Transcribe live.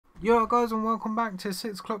Yo guys, and welcome back to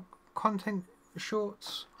 6 o'clock content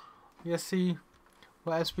shorts. Let's see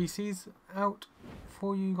what SBC's out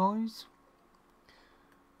for you guys.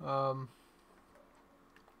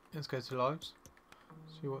 Let's go to lives,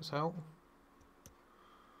 see what's out.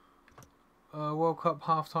 World Cup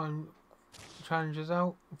halftime challenges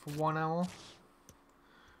out for 1 hour.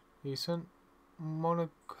 Decent.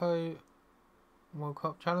 Monaco World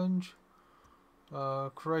Cup challenge.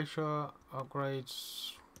 Croatia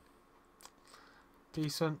upgrades.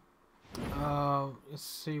 Decent. Let's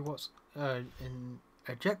see what's in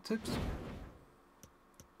objectives.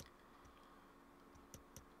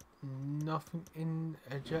 Nothing in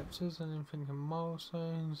objectives. Anything in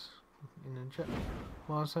milestones.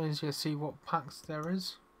 Milestones. You see what packs there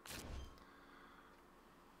is.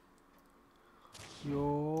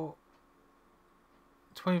 Your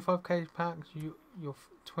 25k pack. Your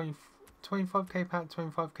 25k pack.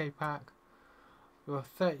 25k pack. Your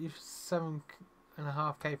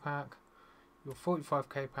 37.5k pack, your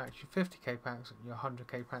 45k packs, your 50k packs, and your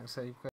 100k packs. There you go.